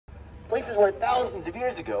Places where thousands of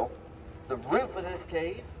years ago, the roof of this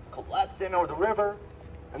cave collapsed in over the river,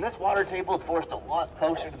 and this water table is forced a lot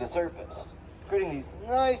closer to the surface, creating these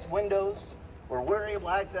nice windows where we're able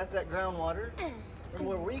to access that groundwater and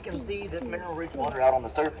where we can see this mineral-rich water out on the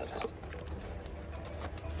surface.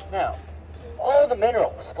 Now, all the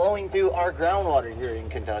minerals flowing through our groundwater here in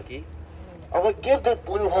Kentucky are what give this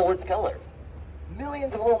blue hole its color.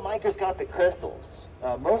 Millions of little microscopic crystals,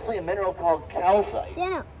 mostly a mineral called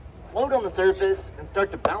calcite, float on the surface and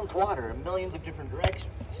start to bounce water in millions of different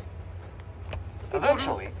directions.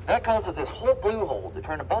 Eventually, that causes this whole blue hole to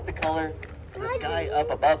turn about the color of the sky up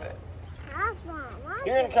above it.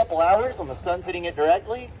 Here in a couple hours, when the sun's hitting it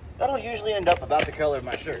directly, that'll usually end up about the color of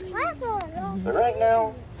my shirt. But right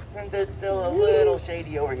now, since it's still a little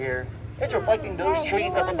shady over here, it's reflecting those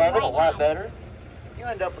trees up above it a lot better. You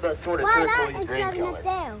end up with that sort of turquoise green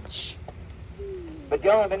color. But do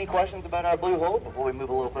y'all have any questions about our blue hole before we move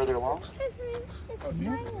a little further along?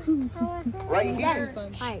 Right here,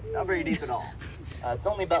 not very deep at all. It's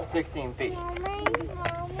only about 16 feet.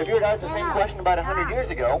 If you were to ask the same question about 100 years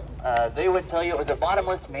ago, they would tell you it was a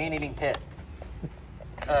bottomless man-eating pit.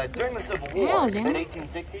 During the Civil War in the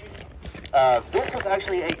mid-1860s, this was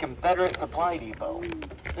actually a Confederate supply depot.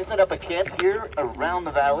 They set up a camp here around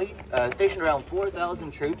the valley, stationed around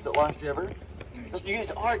 4,000 troops at Lost River, just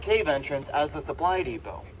used our cave entrance as a supply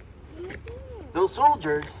depot. Those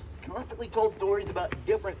soldiers constantly told stories about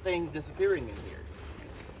different things disappearing in here.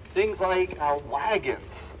 Things like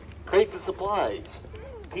wagons, crates of supplies,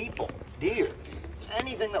 people, deer,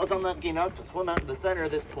 anything that was unlucky enough to swim out to the center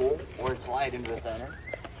of this pool or slide into the center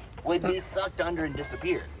would be sucked under and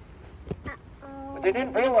disappear. What they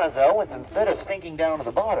didn't realize though was instead of sinking down to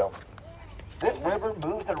the bottom, this river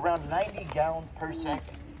moves at around 90 gallons per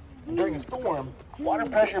second. And during a storm, water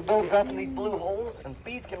pressure builds up in these blue holes and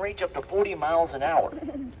speeds can reach up to 40 miles an hour.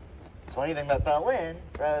 So anything that fell in,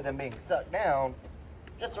 rather than being sucked down,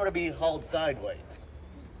 just sort of be hauled sideways.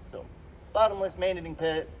 So, bottomless man-eating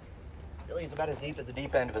pit, really is about as deep as the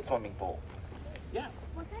deep end of a swimming pool. Yeah.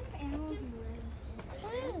 What kind of animals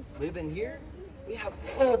Live in here? We have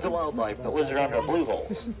loads of wildlife that lives around our blue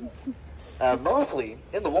holes. Mostly,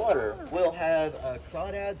 in the water, we'll have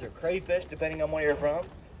crawdads or crayfish, depending on where you're from,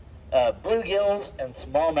 bluegills, and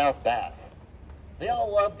smallmouth bass. They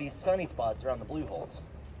all love these sunny spots around the blue holes.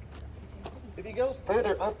 If you go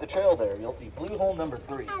further up the trail there, you'll see blue hole number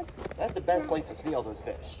 3. That's the best place to see all those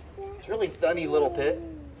fish. It's a really sunny little pit,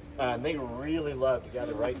 and they really love to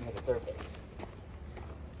gather right near the surface.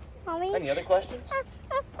 Mommy? Any other questions?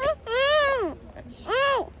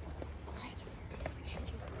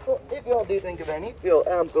 Well, if y'all do think of any, feel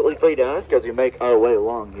absolutely free to ask as we make our way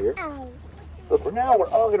along here. But for now, we're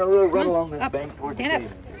all going to really run along this bank towards the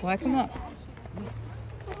cave. So I come up.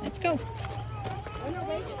 Let's go.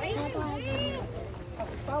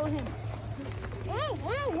 Follow him.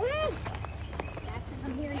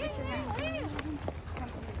 Come here and get your hand.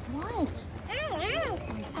 What?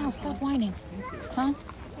 Ow, stop whining. Huh?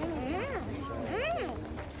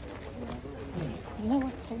 You know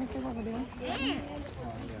what? Technically what we're doing?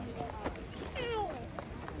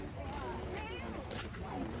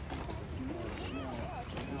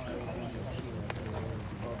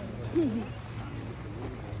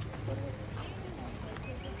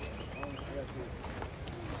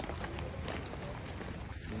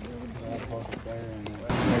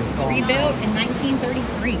 Rebuilt in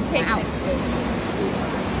 1933. Wow.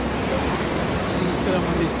 Put on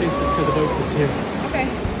one of these pieces to the boat that's here. Okay.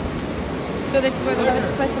 So this is where the boat's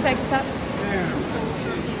supposed to pick us up?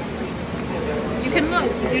 You can look.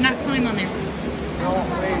 Do not climb on there.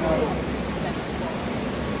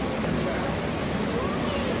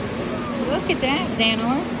 Look at that,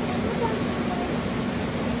 Xanor.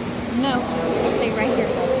 No, you're going to stay right here.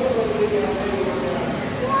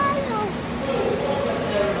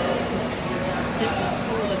 This is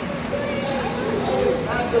cool looking.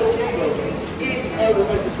 Of the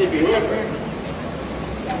Mississippi River.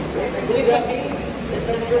 Believe that this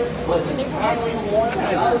area was entirely formed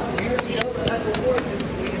thousands of years ago, but that's what we're doing.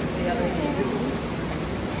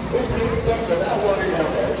 This community thinks that that water down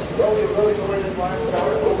there slowly eroded away this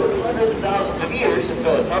limestone over hundreds of thousands of years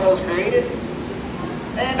until a tunnel was created,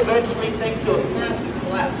 and eventually thanks to a massive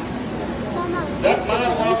collapse. That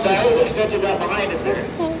mile-long valley that stretches out behind us there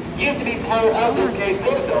used to be part of this cave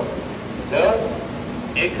system, so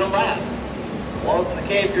it collapsed. The walls of the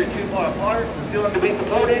cave grew too far apart, the ceiling to be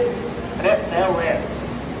supported, and it fell in.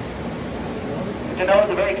 But you know,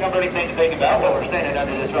 it's a very comforting thing to think about while we're standing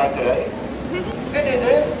under this rock today. Good news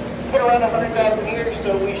is, it's been around 100,000 years,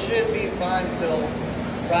 so we should be fine until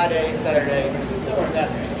Friday, Saturday, somewhere in that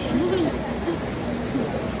range.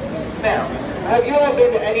 Now, have you all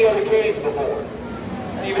been to any other caves before?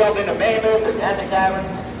 Have you all been to Mammoth or Desert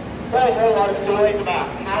Caverns? Probably heard a lot of stories about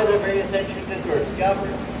how their various entrances were discovered.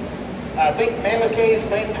 I think Mammoth Cave's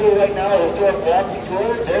main tour right now is a historic walking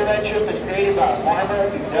tour. Their entrance was created by a farmer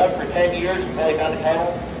who dug for 10 years and probably found a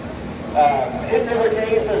tunnel. Hidden River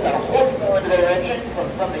Cave says that a horse fell into their entrance from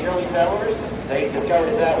some of the early settlers. They discovered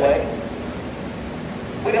it that way.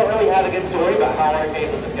 We don't really have a good story about how our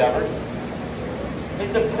cave was discovered.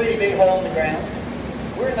 It's a pretty big hole in the ground.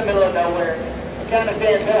 We're in the middle of nowhere. It kind of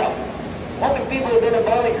stands out. Longest people have been in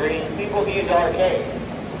Bowling Green, people have used our cave.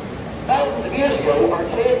 Thousands of years ago, our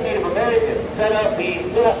cave Native Americans set up these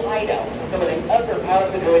little hideouts in some of the upper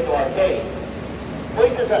passageways to our cave.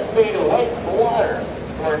 Places that stayed away from the water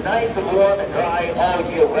were nice and warm and dry all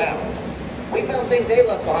year round. We found things they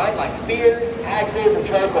left behind like spears, axes, and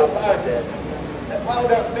charcoal fire pits that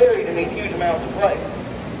wound up buried in these huge amounts of clay.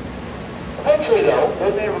 Eventually though,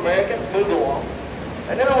 those Native Americans moved along,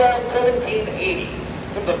 and then around 1780,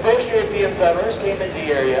 some of the first European settlers came into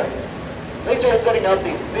the area. They started setting up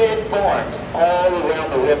these big farms all around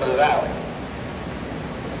the rim of the valley.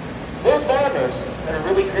 Those farmers had a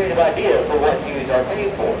really creative idea for what to use our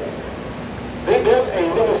cave for. They built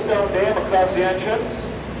a little stone dam across the entrance,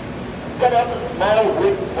 set up a small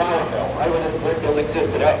wooden flour mill right where this windmill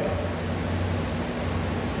exists today.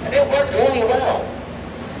 And it worked really well.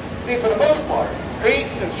 See, for the most part,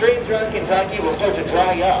 creeks and streams around Kentucky will start to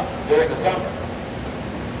dry up during the summer.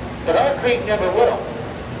 But our creek never will.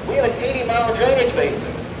 We have an 80-mile drainage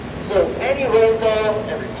basin, so any rainfall,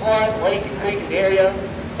 every pond, lake, and creek in the area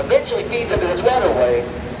eventually feeds into this waterway,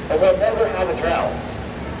 and we'll never have a drought.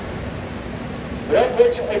 But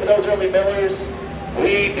unfortunately for those early millers,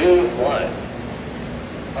 we do flood.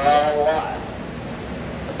 A lot.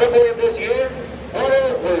 In February of this year,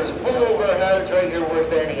 water was well over our house right here where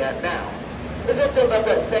we're standing at now. There's up to about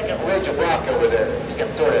that second ridge of rock over there. You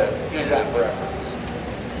can sort of use that for reference.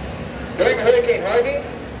 During Hurricane Harvey,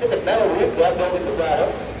 hit the metal roof of that building beside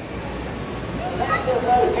us.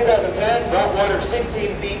 In 2010, brought water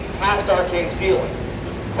 16 feet past our cave ceiling.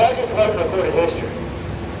 Projects have recorded history.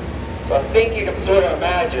 So I think you can sort of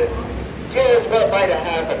imagine just what might have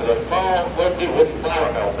happened to a small, flimsy wooden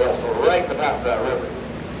flour mill built right in the path of that river.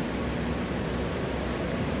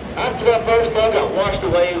 After that first flood got washed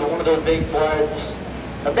away with one of those big floods,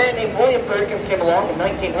 a man named William Perkins came along in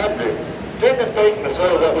 1900, turned this place into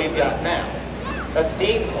sort of what we've got now, a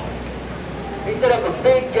theme park. He set up a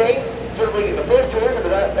big gate, sort of leading the first tours into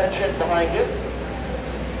that entrance behind it.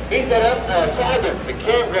 He set up cabins and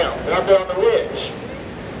campgrounds out there on the ridge.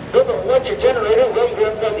 Built an electric generator right here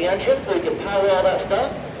inside the entrance so he could power all that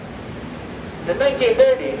stuff. In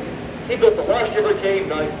 1930, he built the Lost River Cave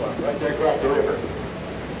nightclub right there across the river.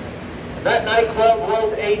 And that nightclub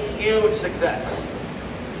was a huge success.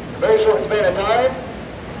 In a very short span of time,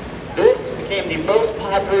 this became the most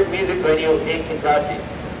popular music venue in Kentucky.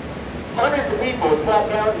 Hundreds of people would flock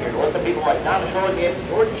down here to listen to people like Donna Shore and the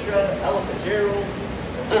Yankee Orchestra, Ella Fitzgerald,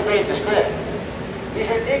 and Sir Francis Crick. These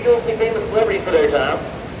ridiculously famous celebrities for their time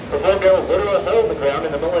performed their literal hole in the ground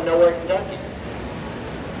in the middle of nowhere, Kentucky.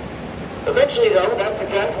 Eventually, though, that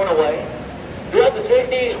success went away. Throughout the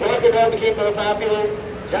 60s, rock and roll became more popular.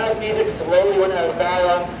 Jazz music slowly went out of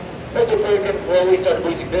style. Mr. Perkins slowly started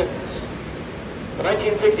losing business. In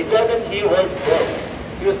 1967, he was broke.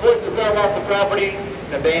 He was forced to sell off the property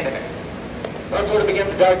and abandon it. That's sort of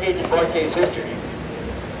begins the dark age of Bar Cave's history.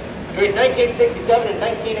 Between 1967 and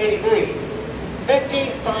 1983,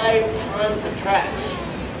 55 tons of trash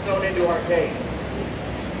thrown into our cave.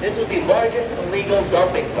 This was the largest illegal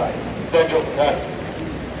dumping site in central Kentucky.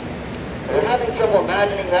 We're having trouble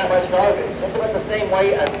imagining that much garbage. Think about the same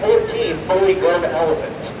way as 14 fully grown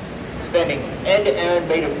elephants, standing end to end,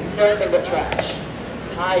 made of nothing but trash.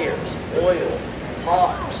 Tires, oil,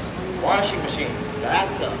 cars, washing machines,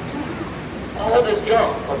 bathtubs. All this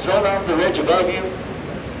junk was thrown off the ridge above you,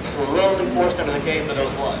 slowly forced into the cave for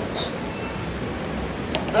those floods.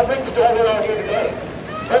 That brings us to why we're out here today.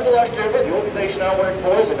 Friends of Lost River, the organization I work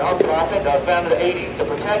for, is a non-profit that was founded in the 80s to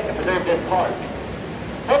protect and preserve this park.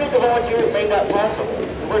 Hundreds of volunteers made that possible.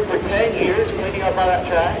 We worked for 10 years cleaning up all that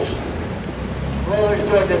trash, slowly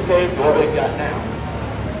restoring this cave to what we've got now.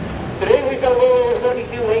 Today we've got a little over 72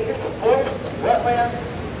 acres of forests,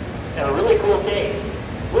 wetlands, and a really cool cave.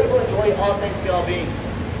 We will enjoy all things to y'all being.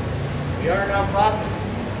 We are a non-profit.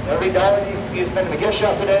 So every dollar you spend in the gift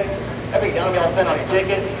shop today, every dime y'all spend on your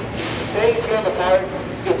tickets, stays here in the park,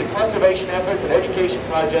 goes to conservation efforts and education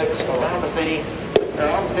projects around the city,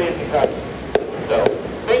 around the state of Kentucky. So,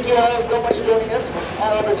 thank you all so much for joining us.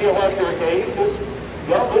 All of us here at Lost River Cave,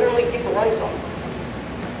 y'all literally keep the lights on.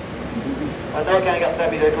 I know I kind of got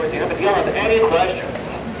snappy there towards the end, but do y'all have any questions?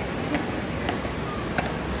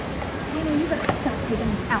 Annie, you better stop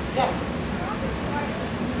taking this out. Yeah.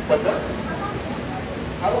 What's that?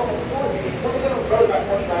 How long is it for? What's it going to grow about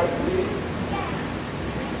 25 degrees?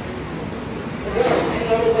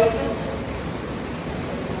 Any other questions?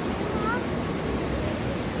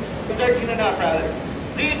 13 and up, rather.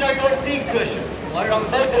 These are your seat cushions. While you're on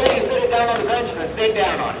the boat today, you sit it down on the bench and sit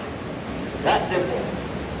down on it. That's simple.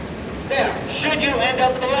 Now, should you end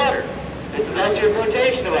up in the water, this is also your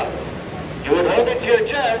flotation device. You would hold it to your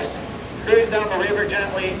chest, cruise down the river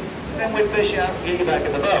gently, then we'd fish out and get you back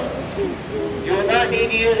in the boat. You will not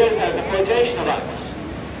need to use this as a flotation device.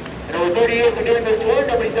 In over 30 years of doing this tour,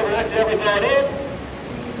 nobody's ever accidentally fallen in.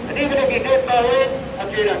 And even if you did fall in,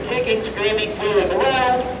 after you're done kicking, screaming, flailing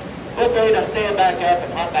around, we'll tell you to stand back up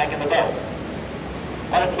and hop back in the boat.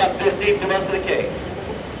 When it's about this deep to most of the cave,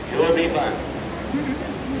 you'll be fine.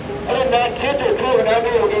 Other than that, kids are cool and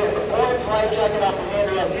under. We'll get the orange light jacket off the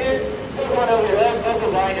handle up here. This one over your left,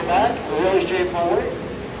 knuckle behind your back. Really straightforward.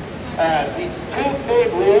 The two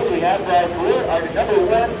big rules we have for our tour are number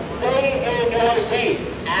one, stay in your seat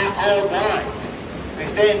at all times. If you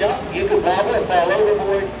stand up, you could wobble and fall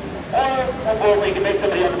overboard, or unfortunately, you can make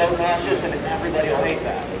somebody on the boat nauseous and everybody will hate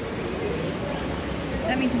that.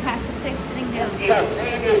 That means you have to stay sitting down. You gotta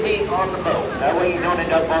stay in your seat on the boat. That way you don't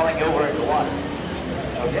end up falling over in the water.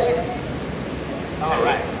 Okay? All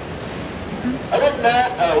right. Other than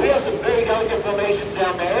that, we have some very delicate formations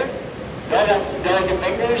down there. Y'all got some delicate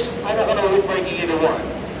fingers. I'm not gonna lose breaking either one.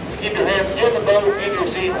 So keep your hands in the boat, in your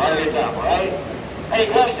seat, all the way down, all right? Any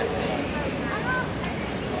questions?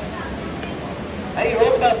 Any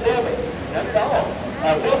rules about filming? None at all.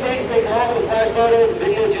 Feel free to take all the flash photos and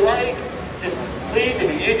videos you like. Just please, if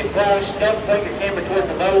you're using flash, don't point your camera towards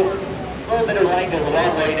the boat. A little bit of light goes a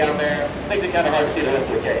long way down there. Makes it kind of hard to see the rest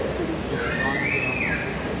of the cave.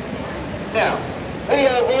 Now, we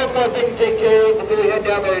have one more thing to take care of before we head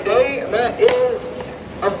down there today, and that is,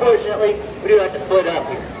 unfortunately, we do have to split up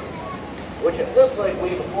here. Which it looks like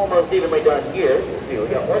we've almost evenly done here. So let's see, we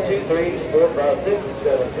got 1, 2, 3, 4, 5, 6,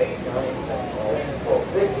 7, 8, 9, 10, 12,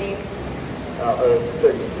 15,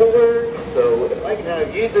 34. So if I can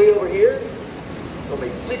have you three over here, it'll be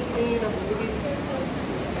 16, I believe.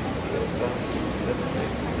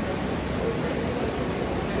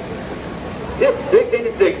 Yep, 16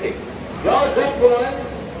 and 16. Y'all are group 1,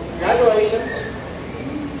 congratulations.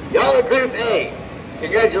 Y'all are group A,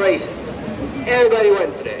 congratulations. Everybody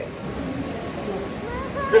wins today.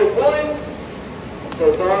 Group 1, I'm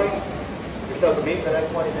so sorry. You're stuck with me for the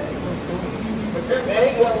next 20 minutes. But group A,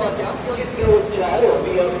 you want to luck out. You'll get to go with Chad or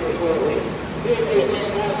me over here shortly. He's a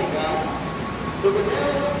fantastic guy. So for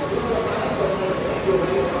now,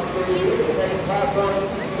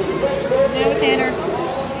 No, Tanner.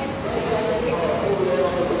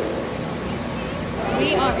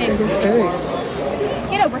 We are in group 2.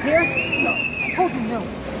 Get over here. No. I told you no.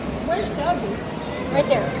 Where's Dougie? Right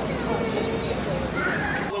there.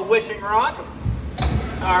 A little wishing rock.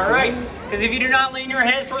 All right. Because if you do not lean your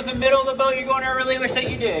heads towards the middle of the boat, you're going to really wish that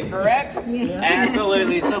you did, correct? Yeah.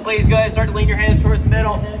 Absolutely. So please go ahead and start to lean your heads towards the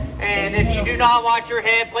middle. And if you do not watch your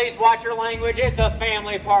head, please watch your language. It's a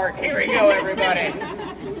family park. Here we go, everybody.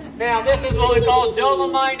 Now, this is what we call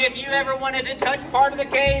Dolomite. If you ever wanted to touch part of the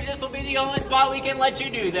cave, this will be the only spot we can let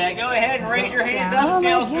you do that. Go ahead and raise your hands up and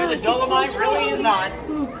tell us where the Dolomite really is not.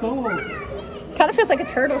 Oh, cool. Kind of feels like a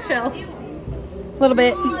turtle shell. A little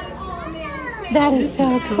bit. That is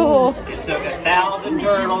so cool. It took 1,000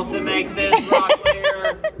 turtles to make this rock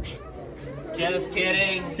clear. Just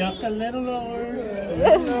kidding. Duck a little lower. A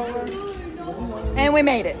little lower. And we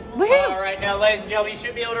made it. Woohoo! All right, now, ladies and gentlemen, you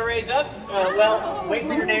should be able to raise up. Well, wait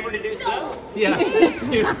for your neighbor to do so. Yeah.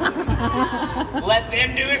 Let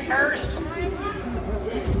them do it first.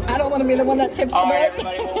 I don't want to be the one that tips the All right, boat.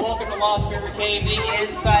 everybody. Well, welcome to Lost River Cave, the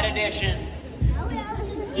Inside Edition.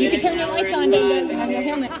 You can turn your lights on, Doug Doug, on your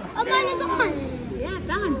helmet. Oh, mine is on. Yeah, it's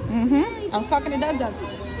on. Mm-hmm. I was talking to Doug Doug.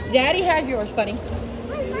 Daddy has yours, buddy.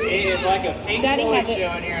 It is like a Pink Daddy Floyd has it.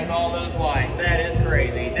 show in here with all those lights. That is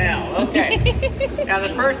crazy. Now, okay. Now,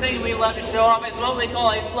 the first thing we love to show off is what we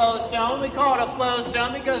call a flow stone. We call it a flow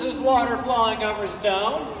stone because there's water flowing over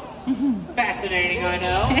stone. Fascinating, I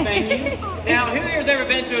know. Thank you. Now, who here's ever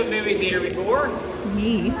been to a movie theater before?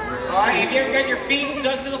 Me. All right. Have you ever got your feet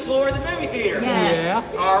stuck to the floor of the movie theater? Yes.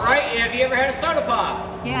 Yeah. All right. And have you ever had a soda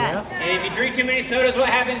pop? Yes. And if you drink too many sodas, what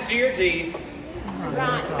happens to your teeth?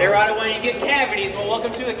 They rot away and you get cavities. Well,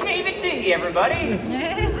 welcome to a cave of tea, everybody.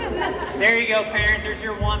 There you go, parents. There's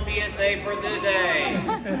your one PSA for the day.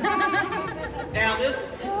 Now,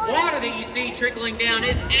 this water that you see trickling down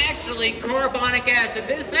is actually carbonic acid,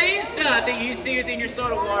 the same stuff that you see within your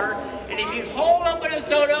soda water. And if you hold open a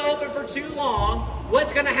soda open for too long,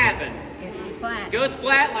 what's going to happen? Flat. Goes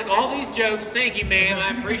flat like all these jokes. Thank you, ma'am.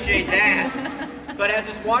 I appreciate that. But as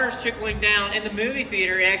this water's trickling down in the movie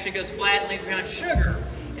theater, it actually goes flat and leaves behind sugar.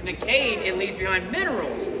 In the cave, it leaves behind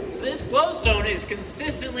minerals. So this flowstone is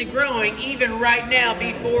consistently growing even right now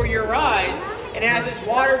before your eyes. And as this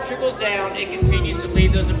water trickles down, it continues to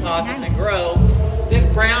leave those deposits and grow. This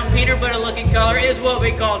brown peanut butter looking color is what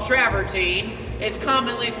we call travertine. It's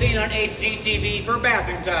commonly seen on HGTV for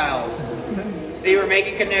bathroom tiles. See, we're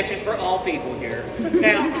making connections for all people here.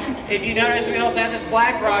 Now, if you notice, we also have this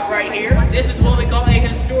black rock right here. This is what we call a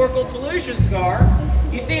historical pollution scar.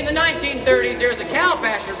 You see, in the 1930s, there was a cow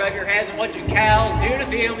pasture above your heads, and what do cows do in a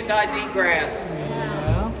field besides eat grass?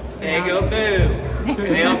 They go poo. And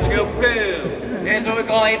they also go poo. That's what we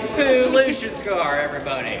call a pollution scar,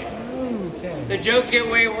 everybody. The jokes get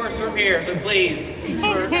way worse from here, so please,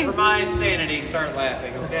 for my sanity, start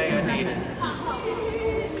laughing, okay? I need it.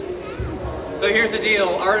 So here's the deal.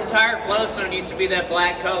 Our entire flowstone used to be that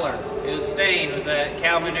black color. It was stained with that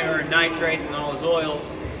cow manure and nitrates and all those oils.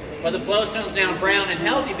 But the flowstone's now brown and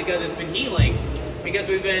healthy because it's been healing, because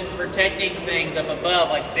we've been protecting things up above,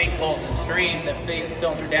 like sinkholes and streams that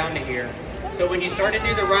filter down to here. So when you start to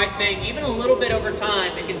do the right thing, even a little bit over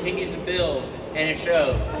time, it continues to build, and it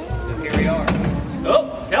shows. So here we are.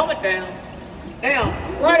 Oh, helmet down. Now,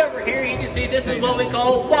 right over here, you can see this is what we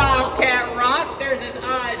call Wildcat Rock. There's his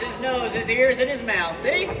eyes, his nose, his ears, and his mouth.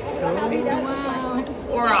 See? Wow.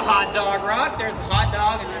 Or a hot dog rock. There's the hot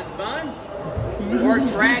dog and there's buns. Or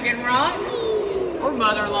Dragon Rock. Or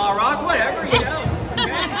Mother-in-law Rock. Whatever, you know.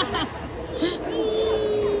 Okay?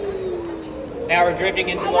 Now we're drifting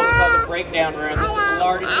into what we call the breakdown room. This is the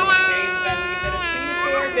largest in the cave. In fact, we can fit a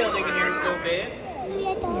two-story building in here. It's so big.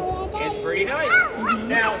 It's pretty nice.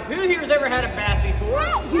 Now, who here's ever had a bath before?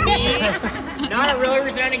 Me. Not a really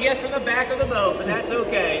resounding yes from the back of the boat, but that's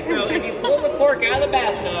okay. So if you pull the cork out of the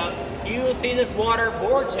bathtub, you will see this water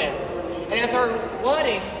vortex. And as our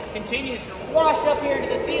flooding continues to wash up here into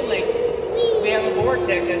the ceiling, we have a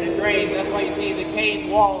vortex as it drains. That's why you see the cave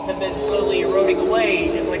walls have been slowly eroding away,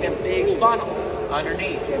 just like a big funnel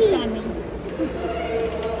underneath.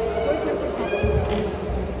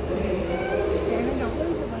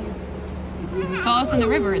 Fall off in the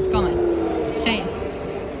river, it's gone. Same.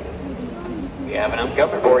 Yeah, but I'm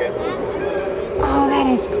coming for you. Oh, that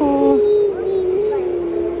is cool.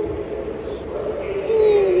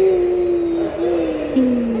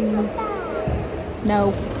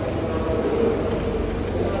 No.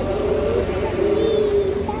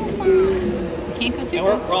 Can't go too And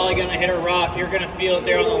we're probably going to hit a rock. You're going to feel it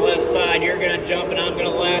there on the left side. You're going to jump and I'm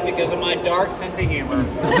going to laugh because of my dark sense of humor.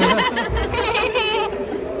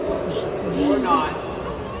 Or not.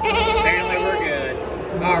 Apparently we're good.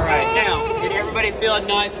 All right, now, did everybody feel a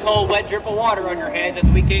nice, cold, wet drip of water on your heads as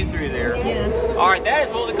we came through there? Yeah. All right, that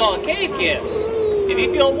is what we call a cave kiss. If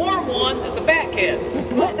you feel a warm one, it's a bat kiss.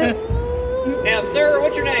 Now, sir,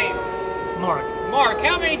 what's your name? Mark. Mark,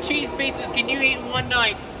 how many cheese pizzas can you eat in one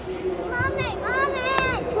night? Mommy,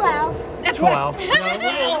 12. 12.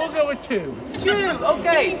 No, we'll go with 2. 2.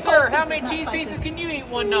 Okay, sir, how many cheese pizzas can you eat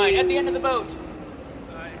one night at the end of the boat? It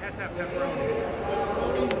has to have pepperoni.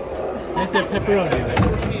 It has to have pepperoni in it.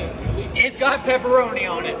 It's got pepperoni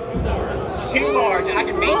on it. Too large. I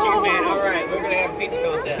can beat you, man. All right, we're going to have a pizza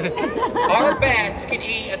contest. Our bats can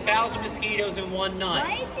eat 1,000 mosquitoes in one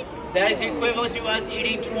night. That is equivalent to us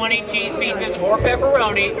eating 20 cheese pizzas or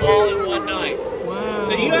pepperoni all in one night. Wow.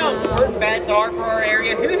 So do you know how important bats are for our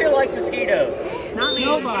area? Who here likes mosquitoes? Not me.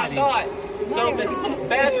 Nobody. I thought. So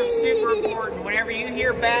bats are super important. Whenever you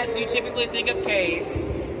hear bats, you typically think of caves.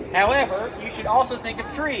 However, you should also think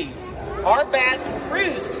of trees. Our bats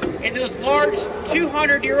roost in those large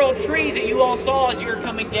 200-year-old trees that you all saw as you were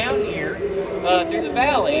coming down here through the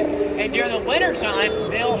valley. And during the winter time,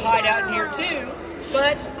 they'll hide out in here too.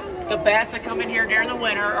 But the bats that come in here during the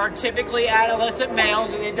winter are typically adolescent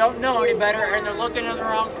males and they don't know any better and they're looking in the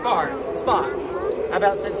wrong spot. How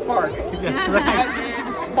about Sid Spark? That's right.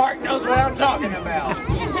 As in, Mark knows what I'm talking about.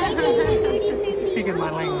 Speaking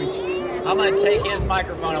my language. I'm going to take his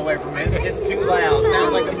microphone away from him. It's too loud.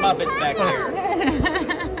 Sounds like the Muppets back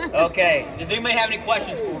there. Okay. Does anybody have any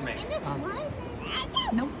questions for me?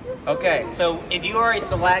 Nope. Okay. So if you are a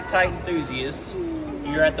stalactite enthusiast,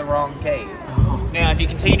 you're at the wrong cave. Now, if you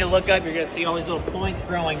continue to look up, you're going to see all these little points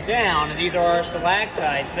growing down, and these are our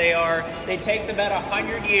stalactites. It takes about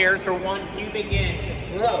 100 years for 1 cubic inch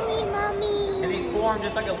of grow. And these form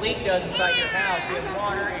just like a leak does inside your house. You have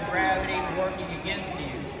water and gravity working against you.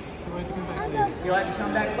 You'll have to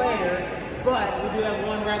come back later. But we do have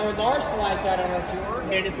one rather large slide site on our tour,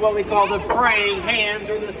 and it's what we call the praying hands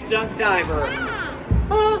or the stuck diver.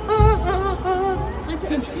 I'm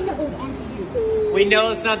trying to hold on to you. We know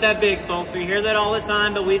it's not that big, folks. We hear that all the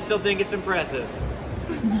time, but we still think it's impressive.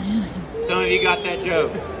 Some of you got that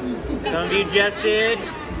joke. Some of you just did,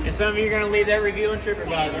 and some of you are going to leave that review on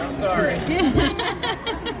TripAdvisor. I'm sorry.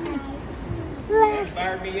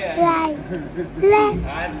 Inspired me yet.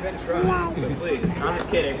 I've been trying, so please. I'm just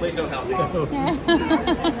kidding. Please don't help me.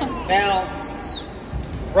 Now,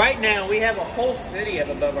 right now, we have a whole city up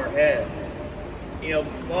above our heads. You know,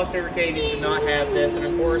 Lost River Cave used to not have this, and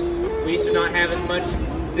of course, we used to not have as much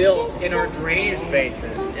built in our drainage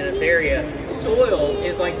basin in this area. Soil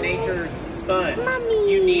is like nature's sponge.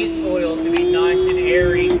 You need soil to be nice and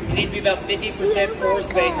airy. It needs to be about 50% pore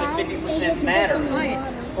space and 50% matter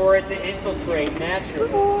for it to infiltrate naturally.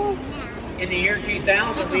 In the year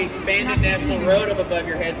 2000, we expanded National Road up above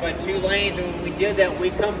your heads by 2 lanes, and when we did that,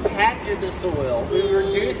 we compacted the soil. We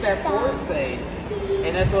reduced that pore space,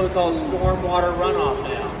 and that's what we call stormwater runoff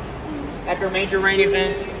now. After major rain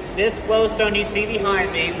events, this flowstone you see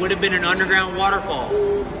behind me would have been an underground waterfall.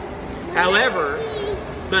 However,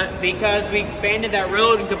 but because we expanded that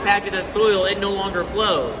road and compacted that soil, it no longer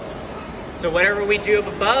flows. So whatever we do up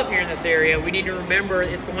above here in this area, we need to remember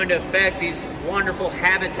it's going to affect these wonderful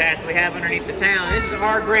habitats we have underneath the town. This is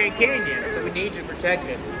our Grand Canyon, so we need to protect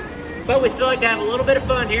it. But we still like to have a little bit of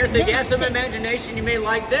fun here, so if you have some imagination, you may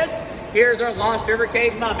like this. Here's our Lost River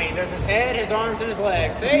Cave mummy. There's his head, his arms, and his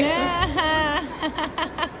legs. See?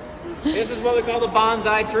 This is what we call the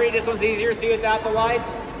bonsai tree. This one's easier to see without the lights.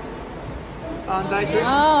 Bonsai tree.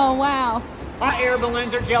 Oh, wow. Hot air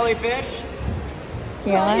balloons are jellyfish.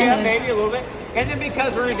 Yeah, maybe a little bit. And then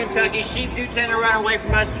because we're in Kentucky, sheep do tend to run away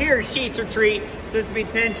from us. Here's Sheets Retreat. So this would be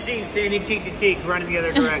 10 sheep standing cheek to cheek, running the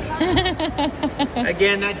other direction.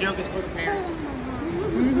 Again, that joke is for the parents.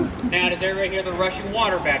 Now, does everybody hear the rushing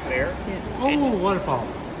water back there? Yes. Oh, waterfall.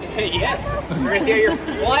 Yes. We're going to see how your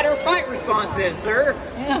flight or fight response is, sir.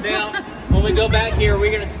 Now, when we go back here, we're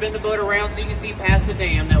going to spin the boat around so you can see past the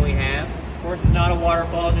dam that we have. Of course, it's not a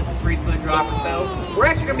waterfall, it's just a 3-foot drop or so. We're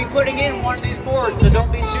actually going to be putting in one of these boards, so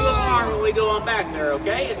don't be too alarmed when we go on back there,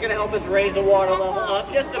 okay? It's going to help us raise the water level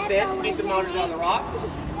up just a bit to keep the motors on the rocks.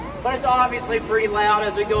 But it's obviously pretty loud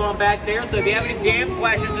as we go on back there, so if you have any damn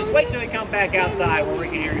questions, just wait till we come back outside where we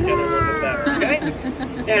can hear each other a little bit better, okay?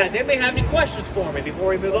 Now, does anybody have any questions for me before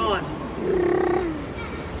we move on?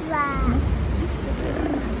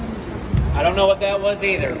 I don't know what that was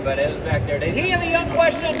either, but it was back there. Did he have a young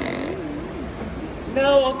question?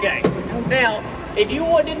 No? Okay. Now, if you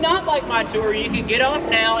did not like my tour, you can get off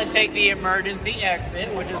now and take the emergency exit,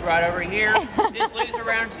 which is right over here. This leads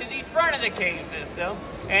around to the front of the cave system.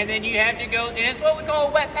 And then you have to go, and it's what we call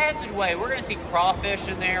a wet passageway. We're going to see crawfish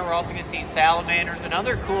in there. We're also going to see salamanders and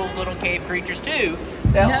other cool little cave creatures too.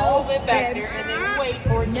 That all live back there, and then wait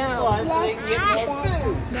for it to flood so they can get more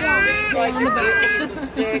food. It's like the boat. Some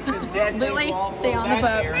sticks and dead Lily, things stay on the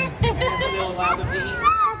boat. there, and we'll allow them to eat.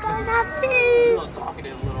 A little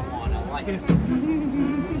talkative little one. I like it.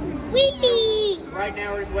 Right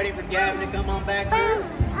now we're just waiting for Gavin to come on back through.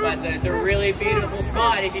 But it's a really beautiful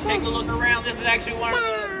spot. If you take a look around, this is actually one of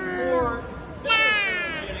the more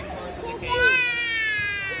photogenic parts of the cave.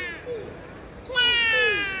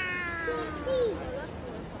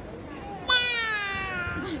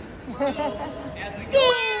 As we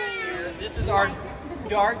go here, this is our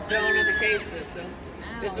dark zone of the cave system.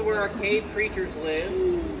 This is where our cave creatures live.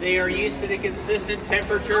 They are used to the consistent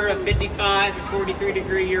temperature of 55 to 43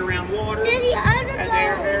 degree year-round water. And they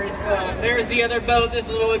are very slow. There's the other boat. This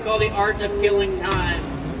is what we call the art of killing time.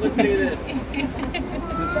 Let's do this.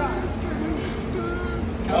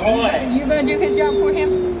 Ahoy! You're going to do his job for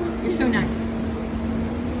him? You're so nice.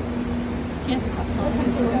 She has to stop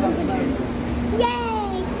talking.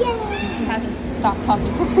 Yay! Yay! She has to stop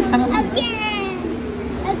talking. So she's kind of Again!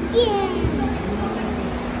 Again!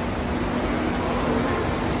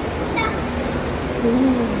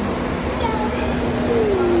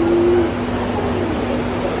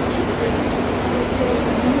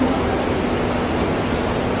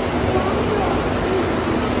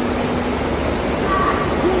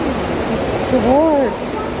 Lord.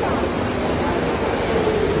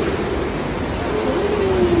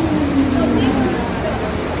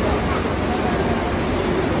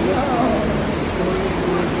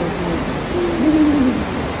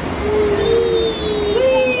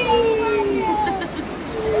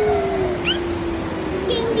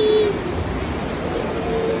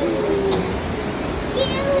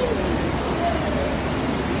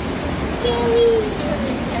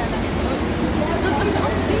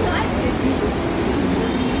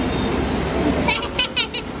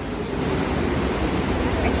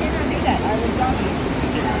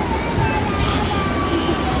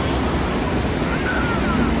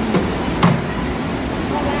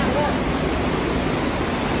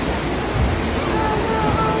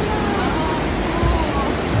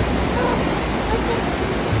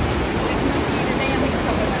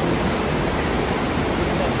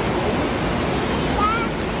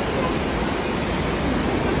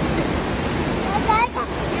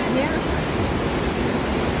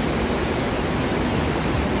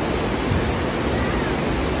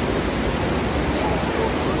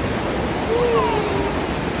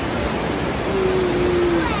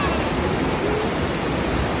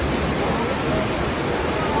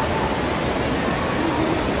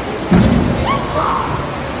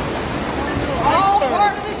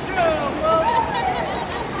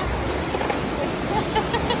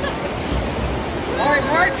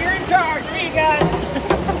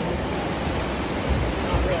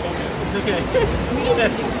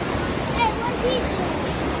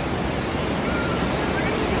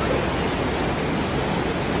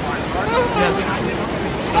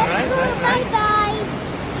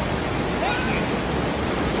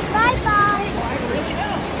 Bye-bye.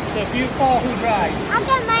 So if you fall, who drives? I'll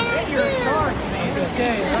get mine too. You're in charge, man.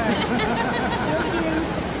 Okay, right.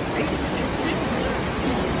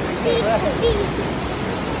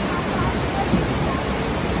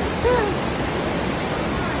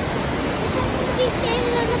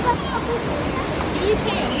 You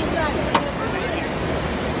can. He's driving.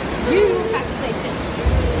 You have to stay still.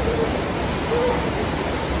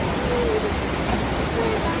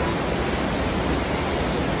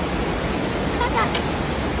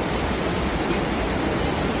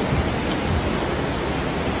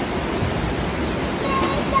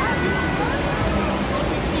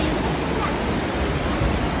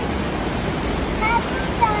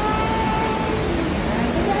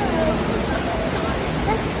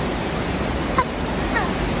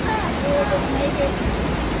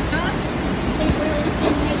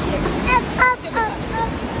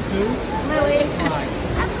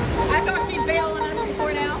 I thought she'd bail on us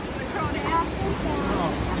before now. The crawdad.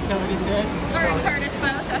 Oh, is that what he said? Her and Curtis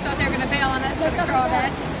both. I thought they were going to bail on us for the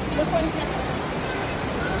crawdad.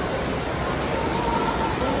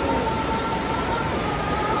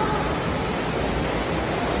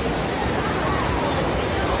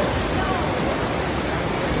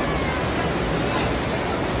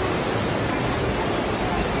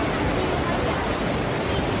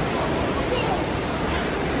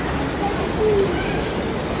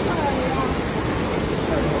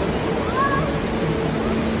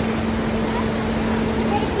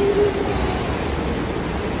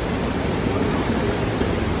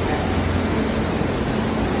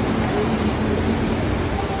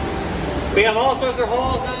 We have all sorts of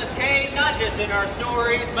holes in this cave, not just in our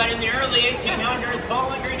stories, but in the early 1800s,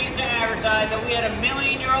 Bowling Green used to advertise that we had a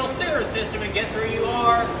million-year-old sewer system, and guess where you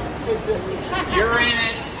are? You're in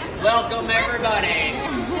it. Welcome, everybody.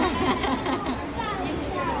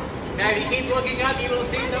 Now, if you keep looking up, you will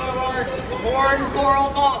see some of our horn coral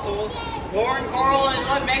fossils. Horn coral is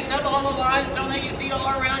what makes up all the limestone that you see all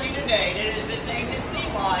around you today. It is this ancient sea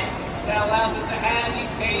life that allows us to have these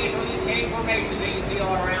cave formations that you see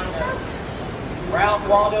all around us. Ralph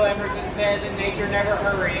Waldo Emerson says that nature never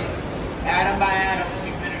hurries. Atom by atom,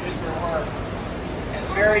 she finishes her work.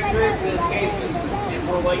 It's very true for this case and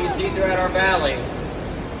for what you see throughout our valley.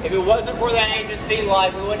 If it wasn't for that ancient sea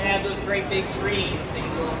life, we wouldn't have those great big trees that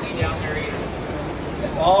you will see down there either.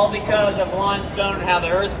 It's all because of limestone and how the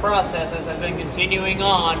Earth's processes have been continuing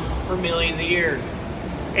on for millions of years.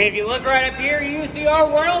 And if you look right up here, you see our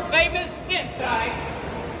world famous stintites.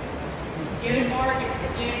 Get it, Mark?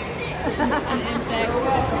 You're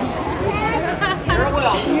welcome. You're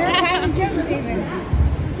welcome. You're kind of jokes even.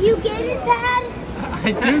 You get it, Dad?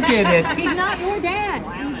 I do get it. He's not your dad.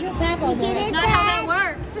 He's your papa. That's not how that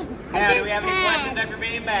works. Now, do we have any questions after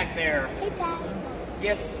being back there? Hey, Dad.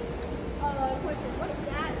 Yes. Question. What is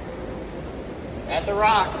that? That's a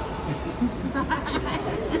rock.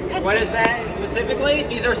 What is that specifically?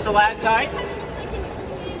 These are stalactites.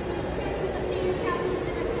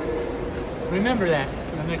 Remember that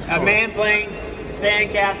for the next A story. man playing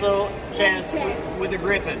sandcastle chess with a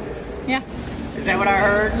griffin. Yeah. Is that what I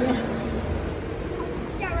heard?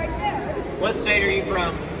 Yeah, right there. What state are you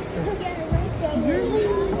from? Yeah, right there.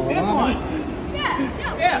 This one.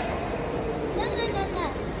 Yeah. Yeah.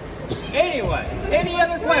 No. Anyway, any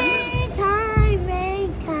other questions?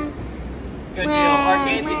 Rain time. Good deal. Our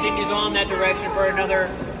camp continues on that direction for another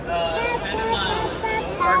 7 miles.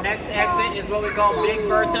 Our next exit is what we call Big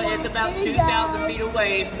Bertha. It's about 2,000 feet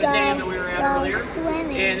away from the dam that we were at earlier.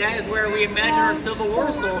 And that is where we imagine our Civil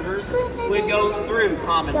War soldiers would go through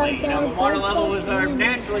commonly. You know, the water level was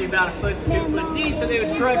naturally about 1 foot to 2 foot deep, so they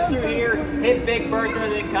would trudge through here, hit Big Bertha,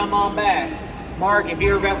 and then come on back. Mark, if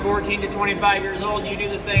you were about 14 to 25 years old, you do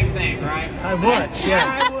the same thing, right? I would, yes.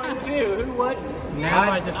 I would too. Who wouldn't?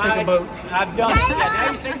 Now I just take a boat. I've done it. Yeah,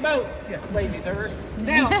 now you take a boat. Yeah. Lazy sir.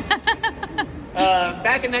 Now,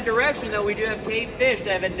 back in that direction, though, we do have cave fish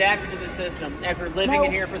that have adapted to the system. After living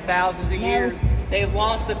in here for thousands of years, they've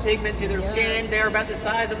lost the pigment to their skin. They're about the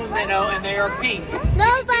size of a minnow, and they are pink. You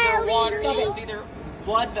can see their water. You can see their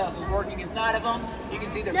blood vessels working inside of them. You can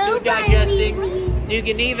see their food digesting. You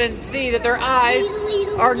can even see that their eyes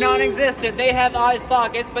are non-existent. They have eye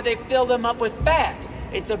sockets, but they fill them up with fat.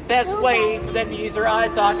 It's the best way for them to use their eye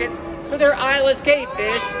sockets. So they're eyeless cave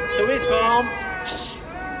fish. So we just call them.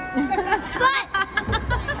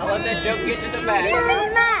 I'll let that joke get to the back.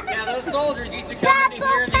 Now those soldiers used to come into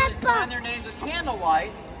here and they would sign their names with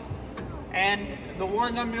candlelight. And the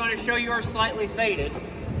ones I'm going to show you are slightly faded,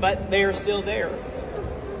 but they are still there.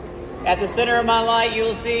 At the center of my light,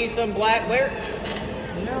 you'll see some black. Where?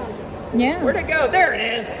 Yeah. Where'd it go? There it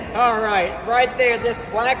is. All right, right there. This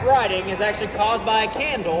black writing is actually caused by a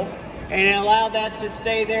candle, and it allowed that to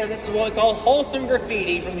stay there. This is what we call wholesome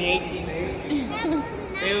graffiti from the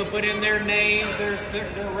 1880s. They will put in their names, their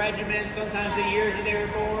regiments, sometimes the years that they were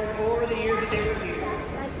born, or the years that they were here.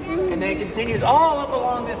 And then it continues all up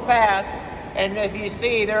along this path. And if you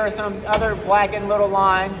see, there are some other blackened little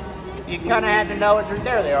lines. You kind of had to know it's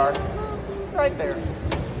there. They are, right there.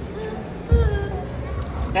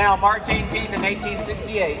 Now, March 18th of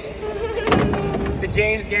 1868, the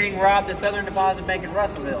James gang robbed the Southern Deposit Bank in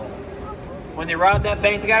Russellville. When they robbed that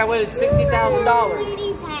bank, they got away with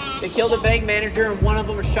 $60,000. They killed the bank manager, and one of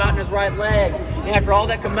them was shot in his right leg. And after all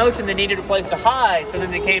that commotion, they needed a place to hide. So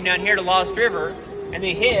then they came down here to Lost River, and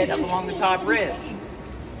they hid up along the top ridge.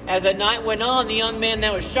 As that night went on, the young man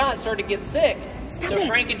that was shot started to get sick. So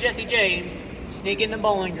Frank and Jesse James sneak into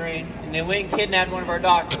Bowling Green, and they went and kidnapped one of our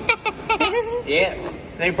doctors. Yes.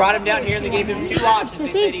 They brought him down here, and they gave him two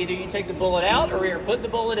options. They said, either you take the bullet out, or we put the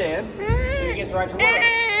bullet in, so he gets right to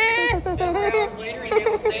work. Several hours later, he's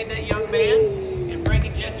able to save that young man, and Frank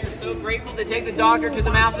and Jesse are so grateful they take the doctor to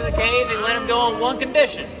the mouth of the cave and let him go on one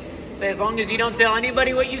condition. Say, as long as you don't tell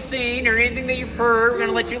anybody what you've seen or anything that you've heard, we're going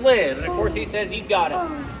to let you live. And of course, he says, you've got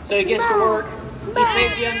it. So he gets to work. He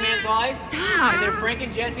saves the young man's life. And then Frank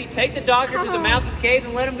and Jesse take the doctor to the mouth of the cave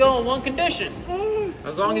and let him go on one condition.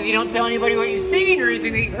 As long as you don't tell anybody what you've seen or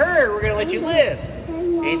anything that you've heard, we're going to let you live.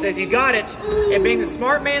 And he says, you got it. And being the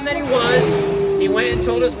smart man that he was, he went and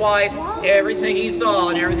told his wife everything he saw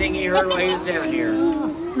and everything he heard while he was down here.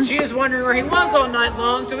 She was wondering where he was all night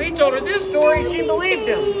long, so he told her this story and she believed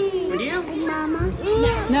him. Would you?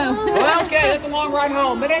 No. Well, okay, that's a long ride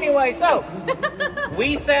home. But anyway, so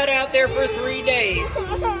we sat out there for 3 days.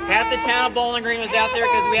 Half the town of Bowling Green was out there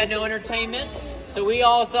because we had no entertainment. So we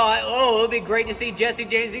all thought, oh, it would be great to see Jesse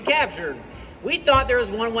James be captured. We thought there was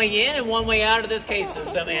one way in and one way out of this cave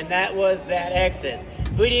system, and that was that exit.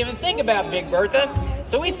 We didn't even think about Big Bertha.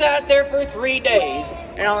 So we sat there for 3 days,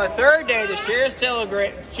 and on the third day, the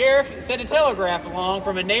sheriff sent a telegraph along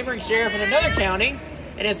from a neighboring sheriff in another county,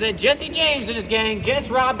 and it said, Jesse James and his gang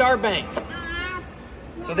just robbed our bank.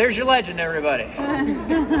 So there's your legend, everybody.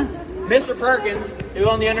 Mr. Perkins, who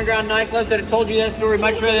owned the underground nightclub, could have told you that story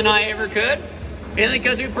much better than I ever could. Mainly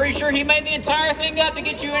because we're pretty sure he made the entire thing up to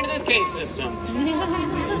get you into this cave system.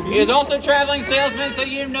 He was also a traveling salesman, so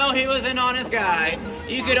you know he was an honest guy.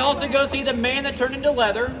 You could also go see the man that turned into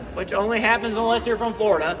leather, which only happens unless you're from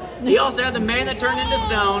Florida. He also had the man that turned into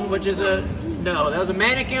stone, which is that was a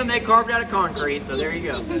mannequin they carved out of concrete, so there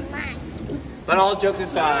you go. But all jokes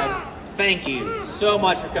aside, thank you so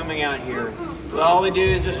much for coming out here. All we do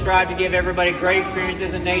is just strive to give everybody great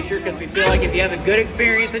experiences in nature, because we feel like if you have a good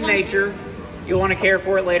experience in nature, you'll want to care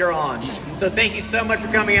for it later on. So thank you so much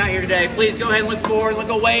for coming out here today. Please go ahead and look forward, look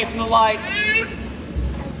away from the lights.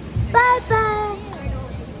 Bye-bye.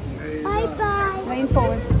 Bye-bye. Lean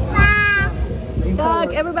forward. Bye.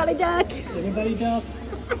 Duck, everybody duck. Everybody duck.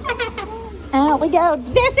 Out we go.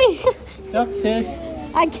 Jesse! Duck, sis.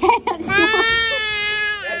 I can't.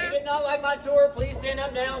 If you did not like my tour, please stand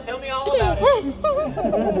up now and tell me all about it.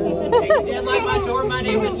 If you didn't like my tour, my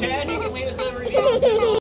name is Chad. You can leave us a review.